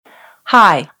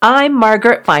Hi, I'm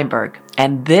Margaret Feinberg,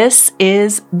 and this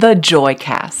is the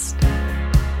Joycast.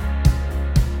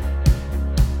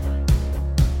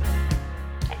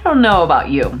 I don't know about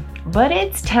you, but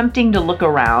it's tempting to look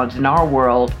around in our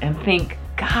world and think,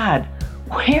 God,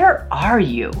 where are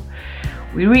you?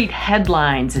 We read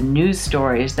headlines and news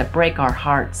stories that break our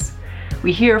hearts.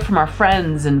 We hear from our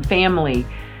friends and family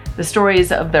the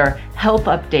stories of their health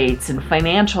updates and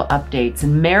financial updates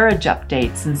and marriage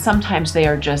updates, and sometimes they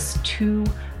are just too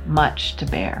much to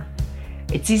bear.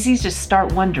 It's easy to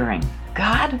start wondering,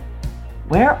 God,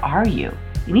 where are you?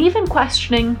 And even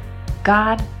questioning,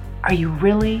 God, are you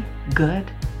really good?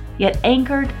 Yet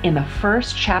anchored in the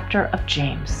first chapter of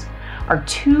James are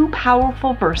two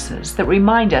powerful verses that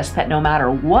remind us that no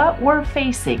matter what we're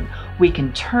facing, we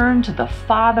can turn to the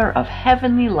Father of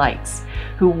heavenly lights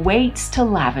who waits to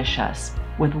lavish us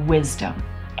with wisdom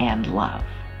and love.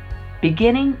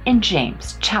 Beginning in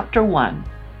James chapter 1,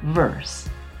 verse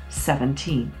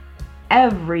 17.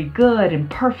 Every good and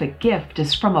perfect gift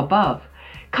is from above,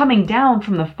 coming down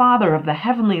from the Father of the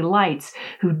heavenly lights,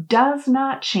 who does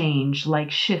not change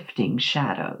like shifting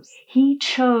shadows. He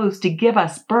chose to give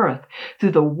us birth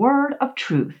through the word of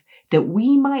truth, that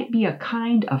we might be a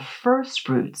kind of first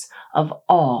fruits of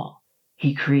all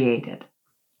He created.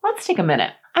 Let's take a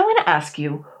minute. I want to ask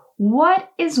you, what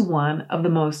is one of the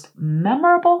most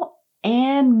memorable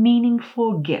and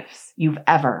meaningful gifts you've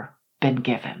ever been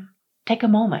given? Take a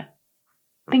moment.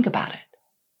 Think about it.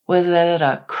 Was it at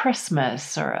a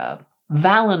Christmas or a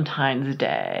Valentine's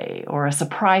Day or a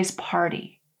surprise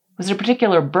party? Was it a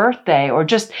particular birthday or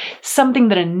just something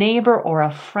that a neighbor or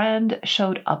a friend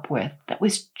showed up with that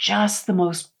was just the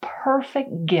most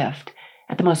perfect gift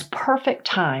at the most perfect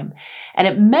time, and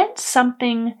it meant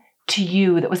something to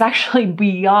you that was actually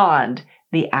beyond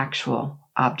the actual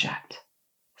object?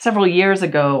 Several years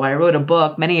ago, I wrote a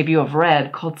book many of you have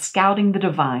read called Scouting the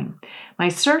Divine, My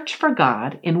Search for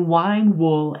God in Wine,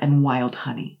 Wool, and Wild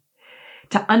Honey.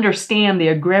 To understand the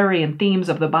agrarian themes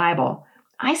of the Bible,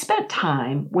 I spent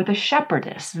time with a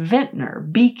shepherdess, vintner,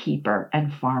 beekeeper,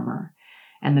 and farmer,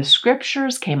 and the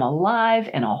scriptures came alive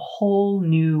in a whole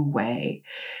new way.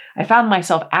 I found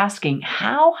myself asking,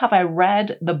 how have I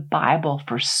read the Bible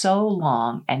for so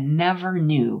long and never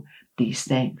knew these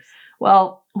things?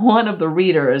 Well, one of the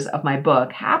readers of my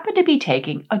book happened to be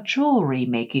taking a jewelry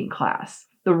making class.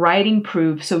 The writing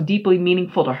proved so deeply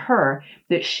meaningful to her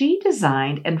that she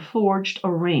designed and forged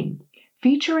a ring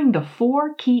featuring the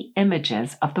 4 key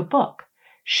images of the book: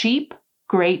 sheep,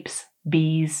 grapes,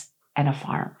 bees, and a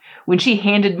farm. When she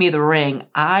handed me the ring,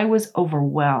 I was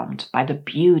overwhelmed by the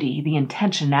beauty, the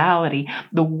intentionality,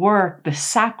 the work, the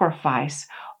sacrifice,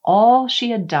 all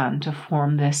she had done to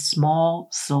form this small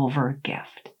silver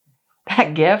gift.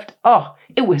 That gift,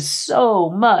 it was so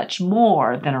much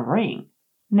more than a ring.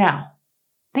 Now,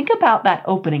 think about that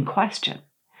opening question.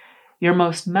 Your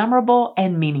most memorable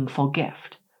and meaningful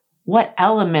gift. What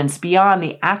elements beyond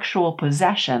the actual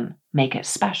possession make it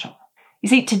special? You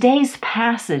see, today's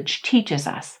passage teaches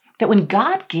us that when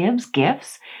God gives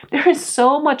gifts, there is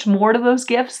so much more to those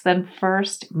gifts than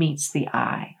first meets the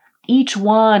eye. Each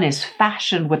one is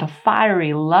fashioned with a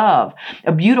fiery love,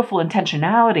 a beautiful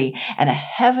intentionality, and a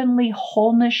heavenly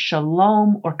wholeness,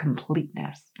 shalom, or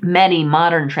completeness. Many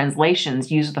modern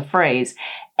translations use the phrase,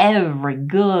 every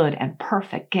good and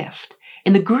perfect gift.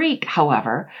 In the Greek,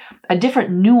 however, a different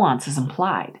nuance is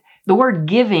implied. The word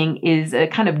giving is a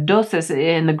kind of dosis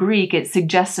in the Greek. It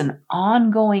suggests an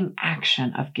ongoing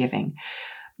action of giving.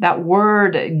 That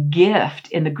word gift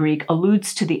in the Greek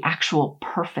alludes to the actual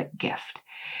perfect gift.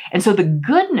 And so the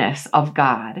goodness of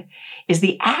God is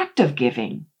the act of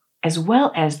giving as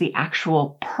well as the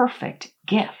actual perfect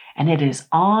gift. And it is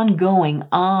ongoing,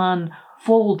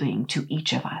 unfolding to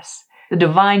each of us. The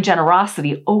divine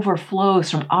generosity overflows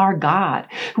from our God,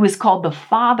 who is called the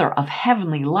Father of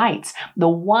heavenly lights, the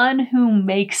one who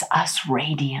makes us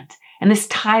radiant. And this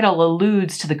title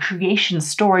alludes to the creation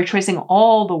story, tracing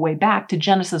all the way back to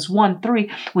Genesis 1:3,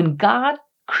 when God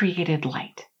created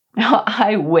light. Now,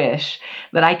 I wish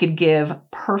that I could give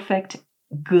perfect,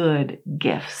 good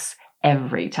gifts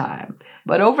every time.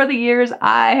 But over the years,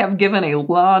 I have given a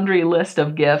laundry list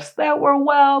of gifts that were,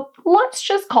 well, let's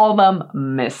just call them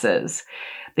misses.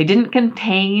 They didn't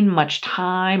contain much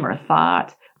time or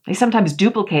thought. They sometimes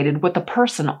duplicated what the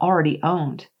person already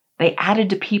owned. They added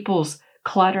to people's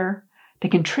clutter. They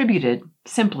contributed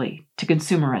simply to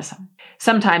consumerism.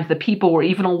 Sometimes the people were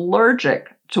even allergic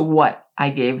to what I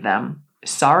gave them.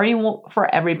 Sorry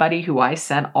for everybody who I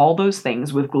sent all those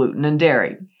things with gluten and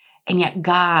dairy. And yet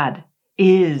God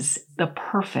is the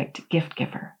perfect gift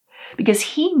giver. because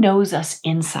He knows us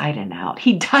inside and out.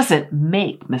 He doesn't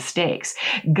make mistakes.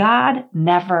 God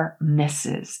never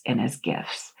misses in His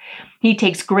gifts. He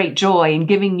takes great joy in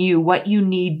giving you what you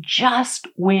need just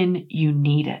when you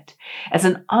need it, as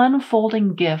an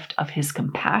unfolding gift of His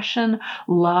compassion,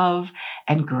 love,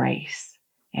 and grace.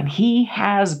 And He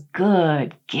has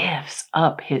good gifts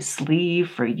up His sleeve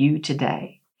for you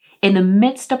today. In the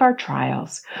midst of our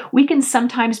trials, we can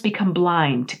sometimes become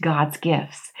blind to God's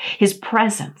gifts, His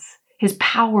presence, His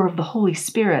power of the Holy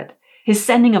Spirit, His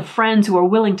sending of friends who are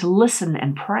willing to listen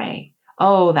and pray.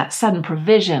 Oh, that sudden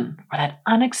provision or that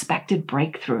unexpected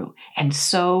breakthrough, and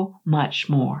so much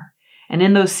more. And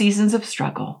in those seasons of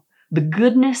struggle, the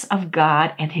goodness of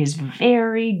God and His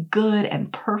very good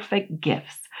and perfect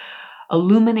gifts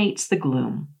illuminates the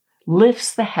gloom,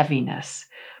 lifts the heaviness,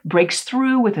 breaks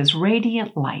through with His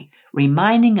radiant light,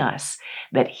 reminding us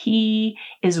that He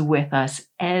is with us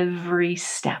every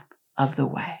step of the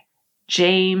way.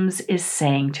 James is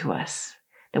saying to us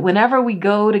that whenever we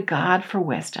go to God for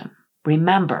wisdom,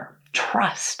 remember,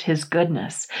 trust His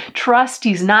goodness. Trust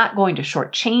He's not going to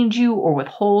shortchange you or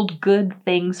withhold good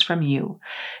things from you.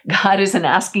 God isn't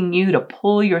asking you to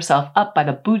pull yourself up by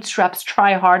the bootstraps,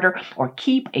 try harder, or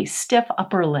keep a stiff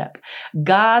upper lip.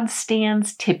 God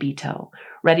stands tippy-toe,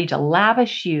 ready to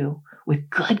lavish you with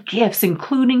good gifts,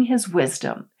 including His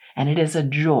wisdom, and it is a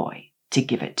joy to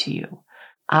give it to you.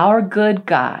 Our good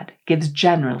God gives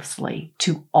generously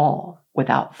to all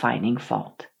without finding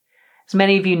fault. As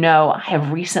many of you know, I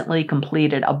have recently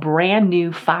completed a brand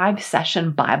new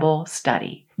 5-session Bible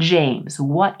study, James,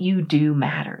 What You Do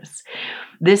Matters.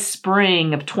 This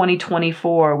spring of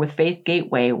 2024 with Faith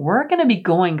Gateway, we're going to be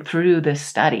going through this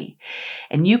study,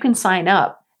 and you can sign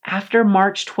up after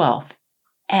March 12th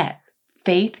at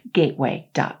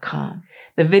faithgateway.com.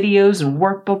 The videos and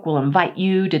workbook will invite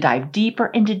you to dive deeper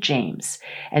into James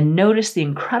and notice the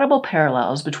incredible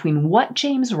parallels between what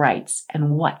James writes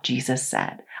and what Jesus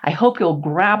said. I hope you'll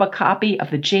grab a copy of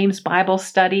the James Bible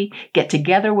Study, get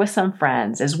together with some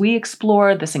friends as we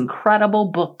explore this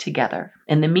incredible book together.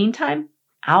 In the meantime,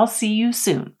 I'll see you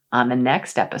soon on the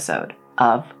next episode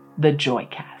of the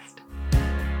Joycast.